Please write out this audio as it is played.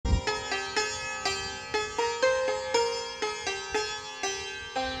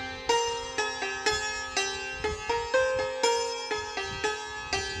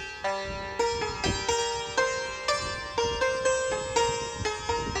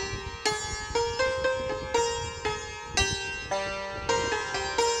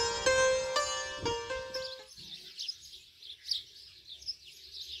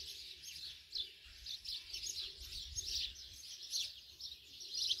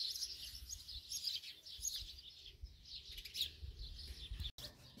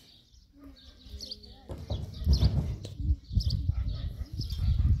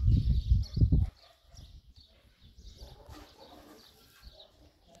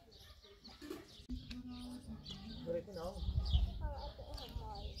về thế nào?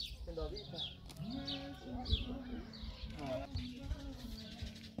 Trên đó biết sao?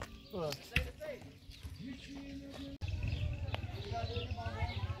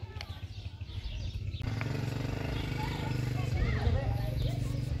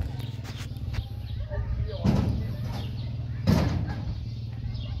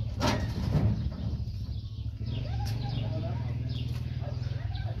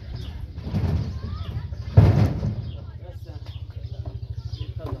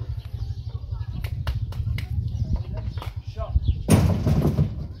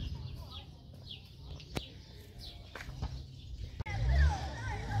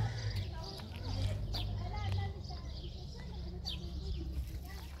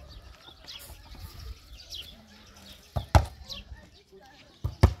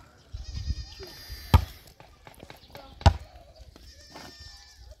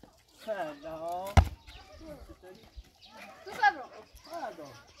 Hello. Tu Pablo.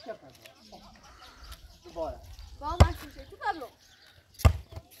 Pardon. Che pardon? Tu buona. Baba ben şu şey. Tu Pablo.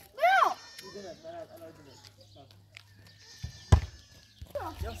 Bro. Gidelim, merak etme.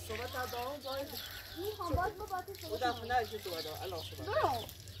 Ya صحبت از دارم جای میخوام باز با باتی او دفعه نشه تو بدا الان صحبت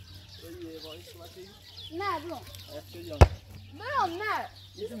برو یه وای صحبت نه برو افتیان برو نه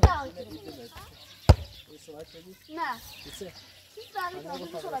دیدم صحبت کردی نه چه چیز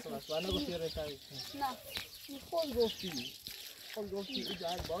داری صحبت من نگفتی رسایی نه خود گفتی او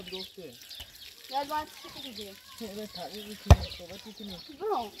جای باد گفته یاد باید چی دیگه چه تعریف می‌کنی صحبت می‌کنی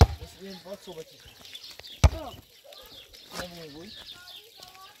برو بس این باد صحبت برو نمی‌گویی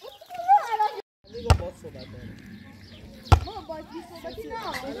دیگه باد صحبت داره بابا باید صحبتی نه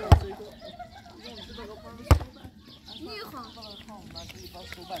میخوام من دیگه باد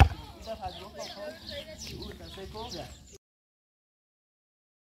صحبت کنم اینا فاجعه خواهد او تنسه کنه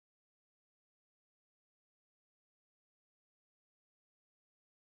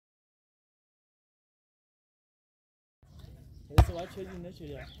یه صحبت شدی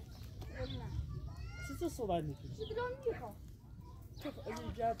نشدی چی تو صحبت میکنی؟ چی دارم میخوام تو از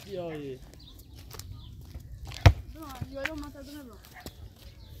اینجا بیایی یارو منتظر نبرو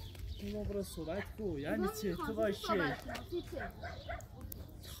ما برو صحبت کو یعنی چه تو باشی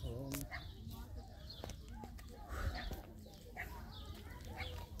خب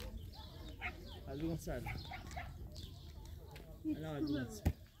الان سر الان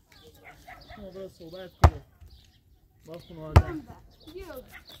ما برو صحبت کو با خانواده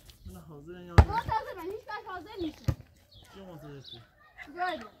من حاضرم یا منتظر من هیچ وقت حاضر نیستم چه منتظر تو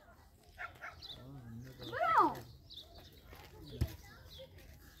برو برو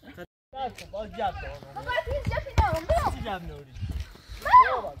باز جب دارم بابا هیچ جبی ندارم برو چی جب نوری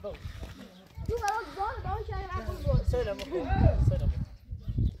برو تو برای دان دان شهر عقل برو سلام سلام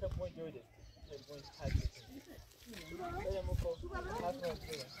خب ما جویده خب ما تاج سلام کو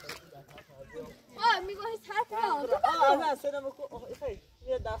میگویی حرف نه سلام کو خیلی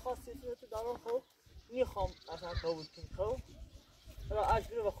یه درخواستی تو دارم خب میخوام اصلا قبول کنی خب حالا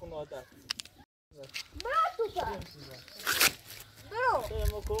اجبر به خانواده برو تو برو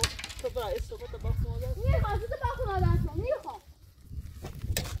سلام کو تو برای صحبت با خانواده میخوام تو با خانواده میخوام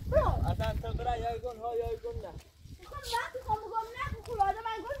برو اصلا تو برای یایگون ها یایگون نه میخوام وقتی خوام بگم نه خانواده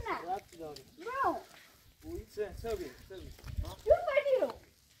من گفت نه رفتی داری برو اوی چه بی جو بدی رو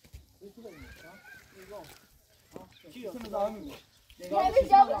تو بگی ها نگاه چی تو میگی نمی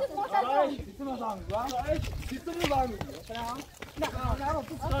جواب تو مطمئن سیستم زنگ سیستم زنگ نه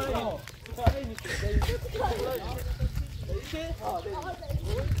تو کاری نیست چه ها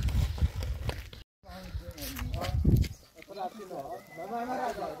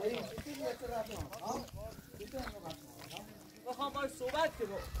بخوام باید صحبت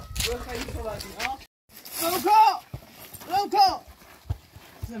کنم خیلی صحبتی ها روکا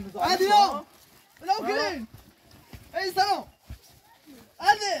عدیو روکرین ای سلام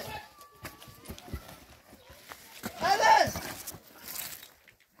عدی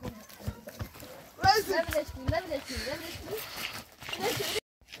رئیسی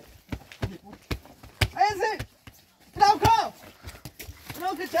رئیسی روکا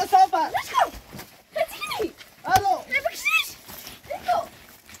چه صحبت خیلی الو نبکشیش ریکو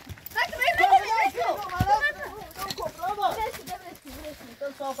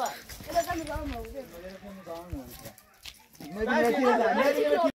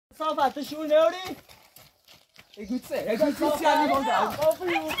صافت شو نوری اگوچه سیانی بونده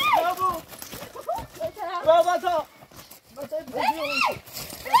بابا تا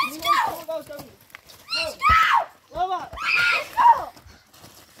بابا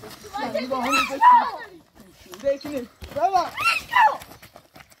بابا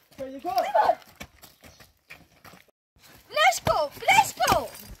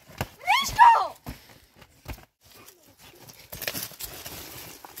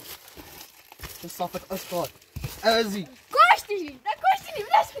صافت أسقاط أزي كشتي لا كشتني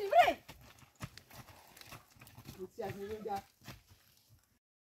بلاش كني بري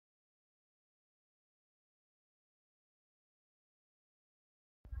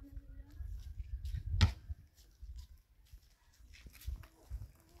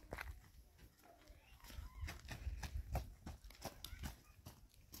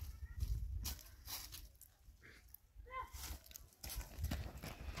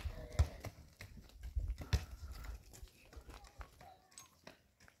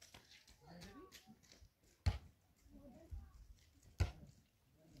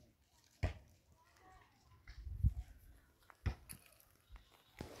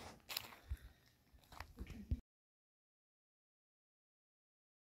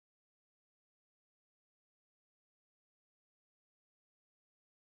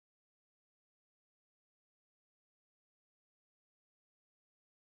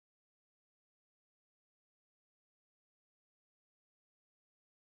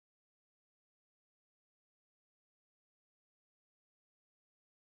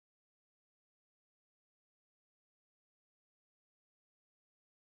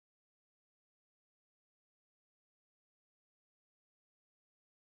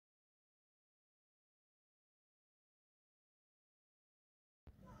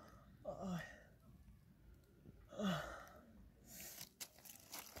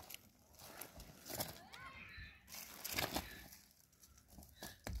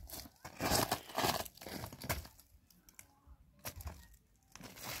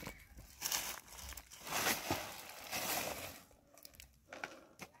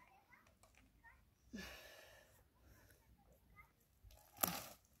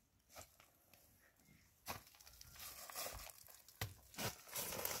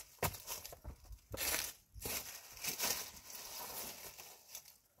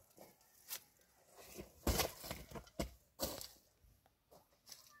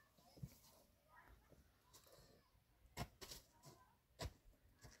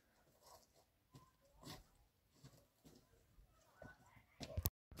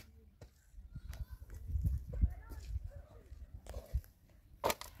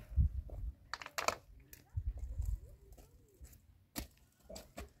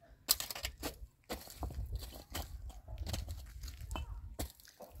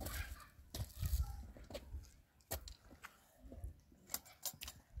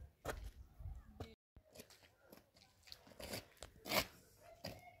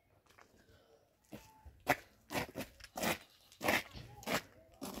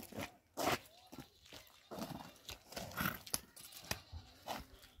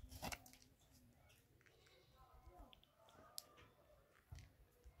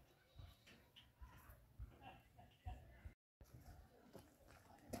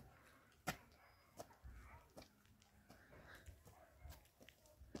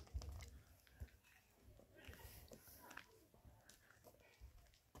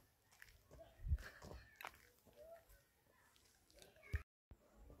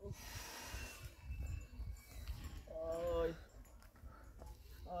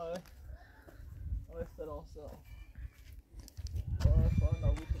also. Fun, no,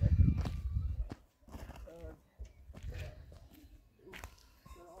 we can.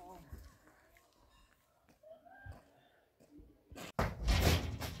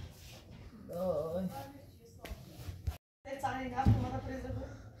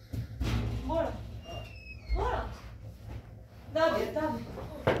 Bora. Bora. Dawid.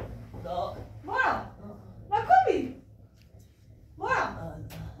 No. Bora. Ma come? Bora.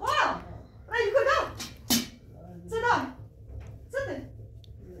 Bora. Dai, guarda. Sit down. Sit there.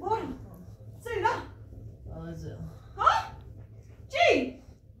 Bora. Sit down. Huh? Gee.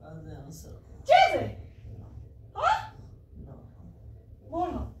 Cheesy. Huh?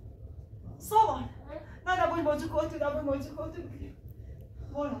 Bora. Someone. Nada, voy muito curto, dá muito curto.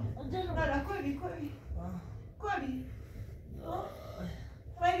 Bora. Nada, corre. Corre.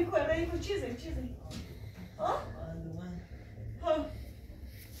 Vai, cheesy. Huh? Huh?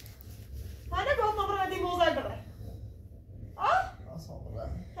 أنا بقول مرة دي مو زبرة. ها؟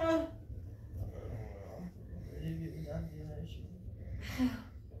 ها.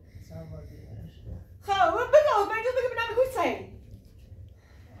 خا وبقى بنعمل كل شيء.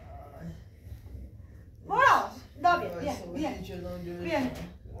 مرة. دابي.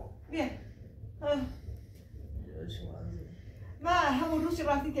 بيا. ما همون روش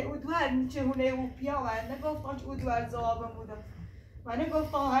رفتی که ادوار چهونه و پیا و نگفتم که ادوار زوابم بودم و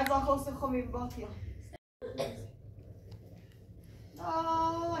نگفتم هزا خواست خمیم باطیا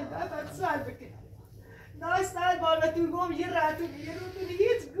بابا سوال بکنم سال بالا تو گم یه راتو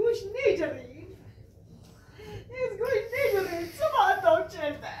هیچ گوش نیجری از گوی نگوری چه باید دام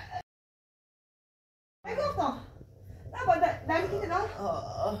چرده نگفتم نگیدی نه؟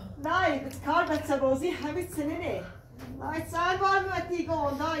 نه کار بچه بازی همین سنه نه نه چند بار میمتی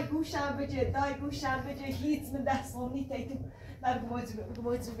گون نه گوشم بجه هیچ من دستم نیتی تو نه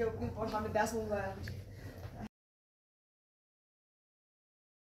گمایزم بگم برهان دستم باید بجه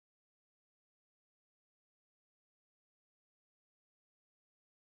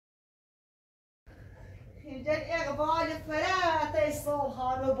اینجا اقبال فرات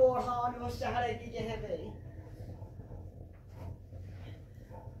صبحان و برهان و شهر دیگه هبی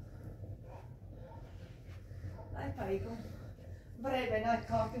نه پایگم برای بنای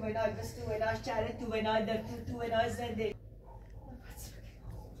کار تو بنای بستو بنای شهر تو بنای در تو بنای زنده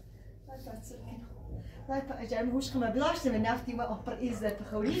نه پایجم هوش کنم بلاشته من نفتی و آپر ایزد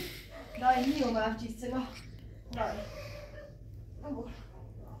بخوری نه نیوم افجی سنا نه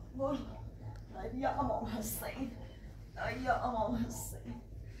بور یا امام حسین یا امام حسین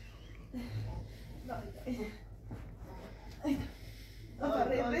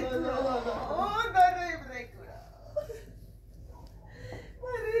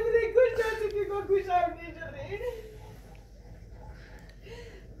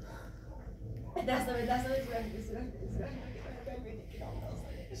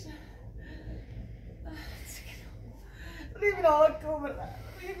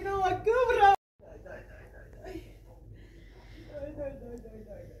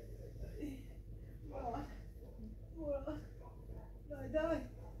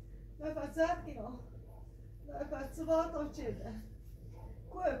نه فساد کینا نه فساد تو چیه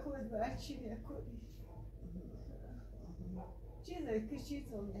کوه بچینه کوی چیزه که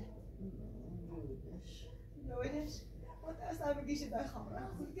چیزونه نویدش اصلا بگیش در خمره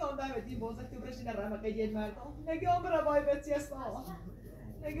که آن دائم دی موزه تو برش نرمه قید مردم نگه آن برای بای بچی اسنا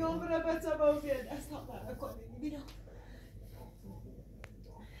نگه آن برای بچه بازی دست هم برای کنی بینم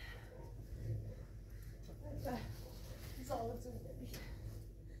زالتون نبید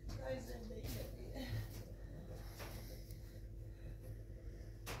نای زندگی نبید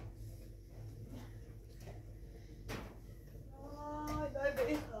نای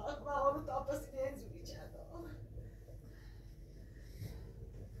به اخلاق و آنو تاپسی نینزوری چند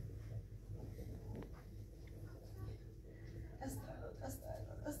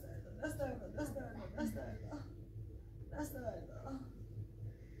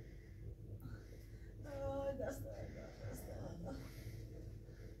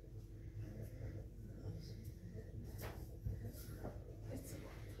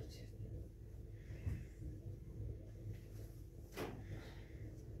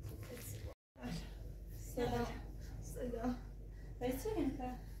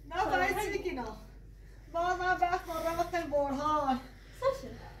نه باید چی کنم ما بخور رمت برهان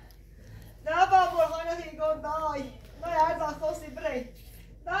نه با برهان هیگون نای نه هر بخواستی بری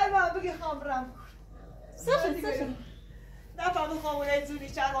نه با بگی خامرم نه فهمو خامونه زونی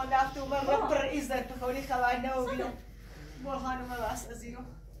چند نفتو من بر ایزد بخوری خبر نو بینم برهانو من بس از اینو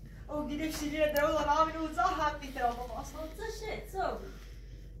او گیرف شیرین درو و نامین اوزا هم میترا با ماسا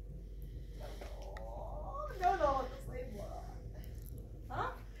نه تصیب برهان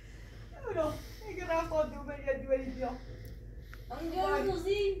نه اگه رفتان دو بری بیا آنجا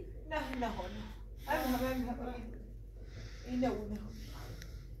روزی نه اینه اونه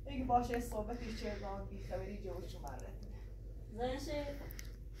اگه باشه صحبتی چرگان بی خبری جوشو مرد زنشه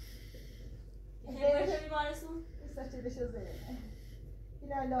اینه بیمارستون سچه بشه زنه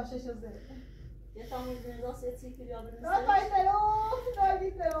اینه لاششو زنه یه تامون بنداز یه چی که یاد نیست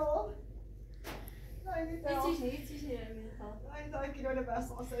نه هیچیش نه کیلو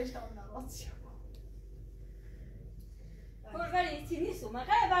بس آسایش تام نراز شد ولی چی نیست من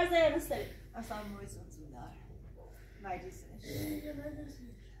قرار برزه نستری اصلا مویزون زودار مجلسش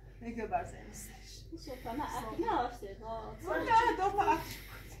نگه برزه نستش شکر من اکی نهاشته نه دو پخش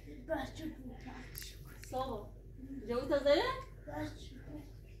ساقا جو تازه؟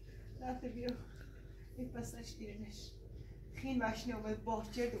 رفته بیو یک بسش گیرنش خین مشنه اومد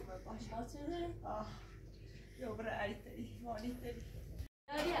باچه دومه باشه باچه داره؟ آه یو برای علی تری مانی تری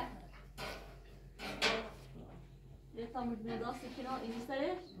داریا یه تامون بندازی کنار این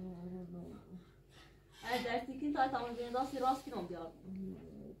سرش اگه درستی کن تا تامون بندازی راست کنم بیار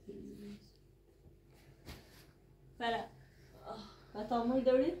بله و تامون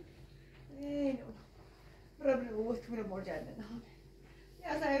داری؟ اینو برای اوت کنه مرجان نهانه یه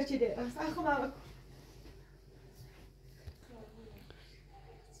از هر چی ده اصلا خمه بکن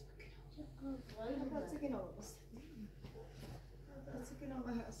سکن آمه بست سکن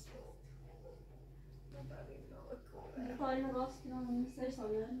آمه هست کاری راست کنم این سرش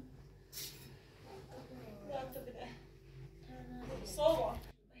ساله داد بده صبح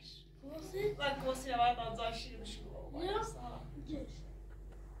لا كوسي بعد از زاشی بشو یا جش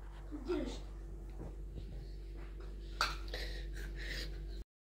جش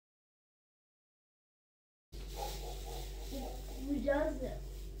مجازه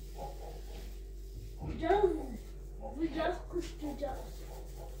مجازه مجاز کشت مجاز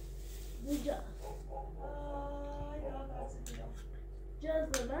مجاز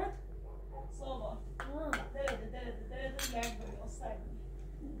جاز من صبح ده لرگ بمیاستن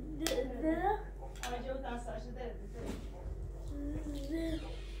ده آجه و دستاش ده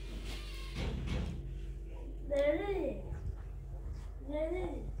Nereye?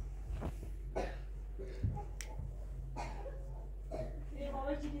 Nereye?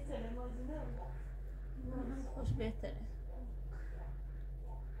 بابا چی بیتره مازی نه خوش بهتره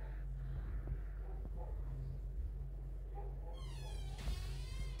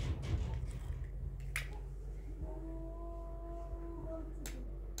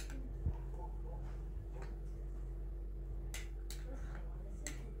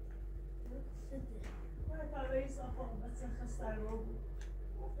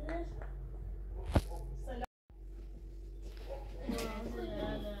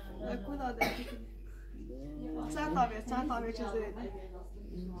چند تا چیزی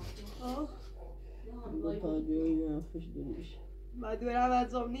ما دورم از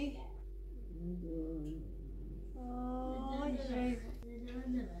زمینی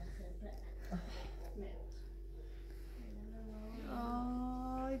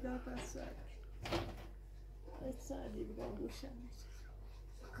آی دا پسک سعدی بگم گوشم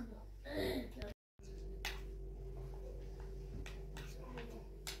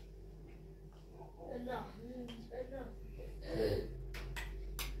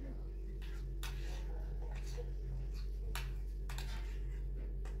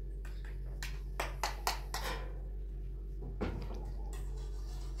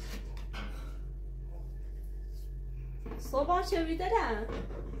صبح چبری دارم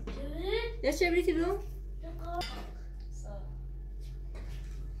یا چبری تی بگم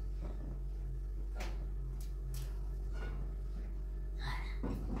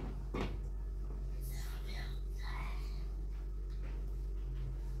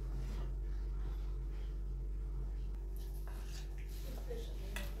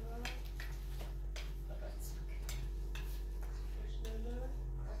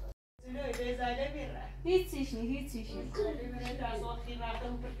هیچیش نی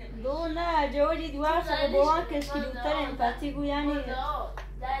دو نه جوری دیوار خیلی باوان کشکیلوتر امپاتی گو یعنی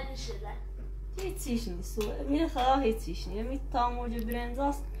هیچیش نی سوه میره خدا هیچیش نی می تا موجه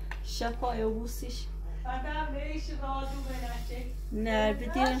برنزاست شپای و بوسیش نه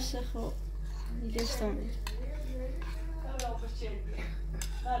بدیمش خب میگشتم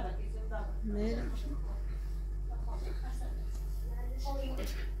میرم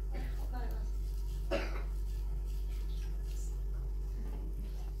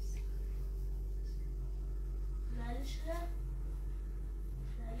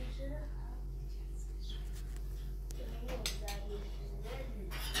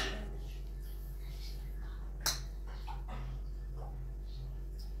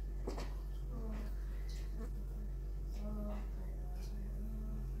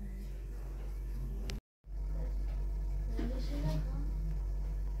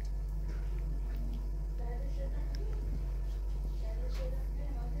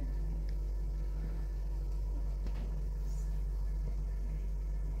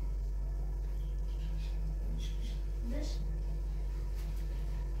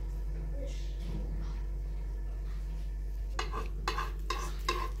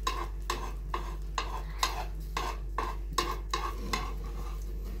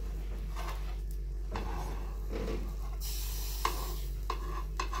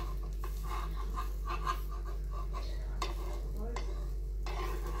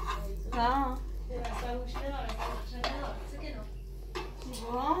ها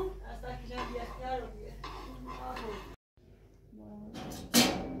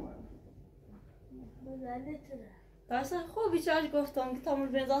بس خوب بیچارش گفتم که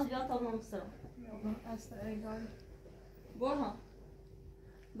تامون بنزاز بیاد تا نمسترم برها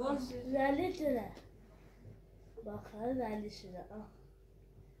برها زلی شده باخر زلی شده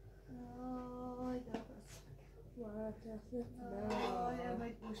آی دا پسک آه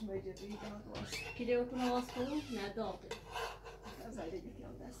باید گوش مجبوری کلی بکنه واس کنم نه داغه زده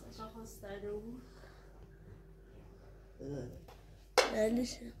بیتیم دستش خواست داده بود زلی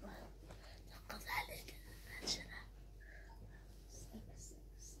شده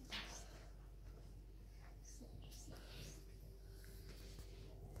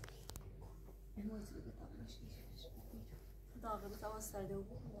امروز بگه تامش داغ بتاع استاده و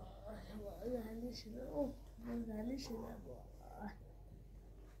زنی شده اوه زنی شده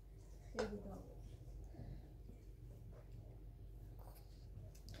خیلی داغ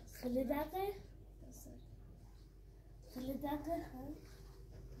خیلی دقیقه خیلی دقیقه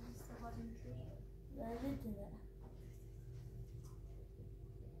بله دیده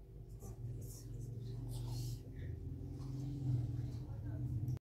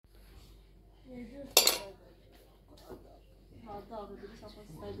داغ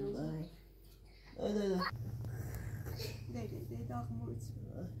بتاع استاده و ده داغ موت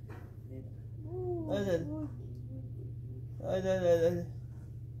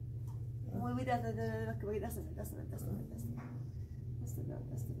موی دست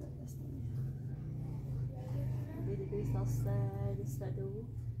Biri bir saslar istedi o.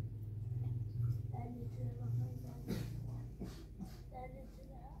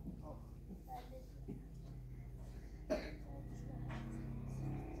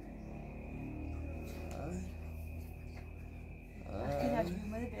 احتیاج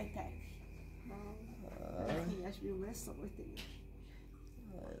بیومده بهتر احتیاج بیومده ثابت دیگه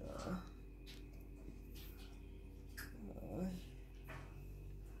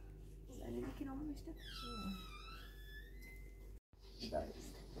زنی که نامو نشته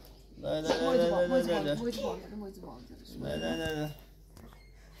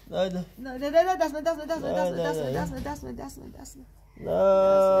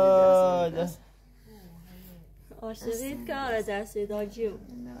عاشقیت کار درسی داجیو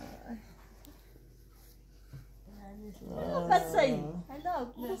بس صحیح هلا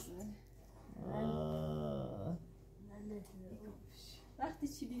وقتی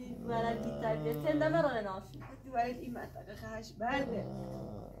چی بیدی ولد بی تربیت تنده مرانه ناشی دوارد این منطقه خواهش برده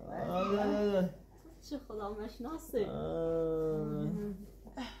چه خدا مشناسه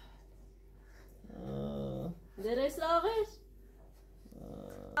درست آغش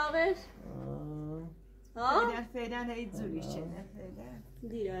آغش فعلا هیچ زوری شده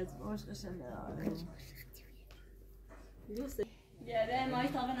دیر از عشقشم نه دوسته بیا به مای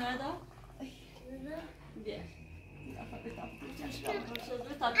تاقه نرده بیا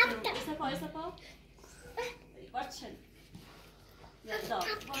Watchen. Ja, da.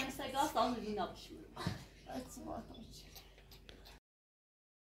 Wann ist der Gast an den Abschmied? Als Wort.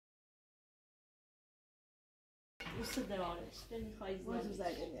 Wusste der alles. Bin ich weiß Was du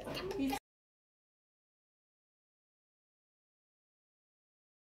sagen, ja.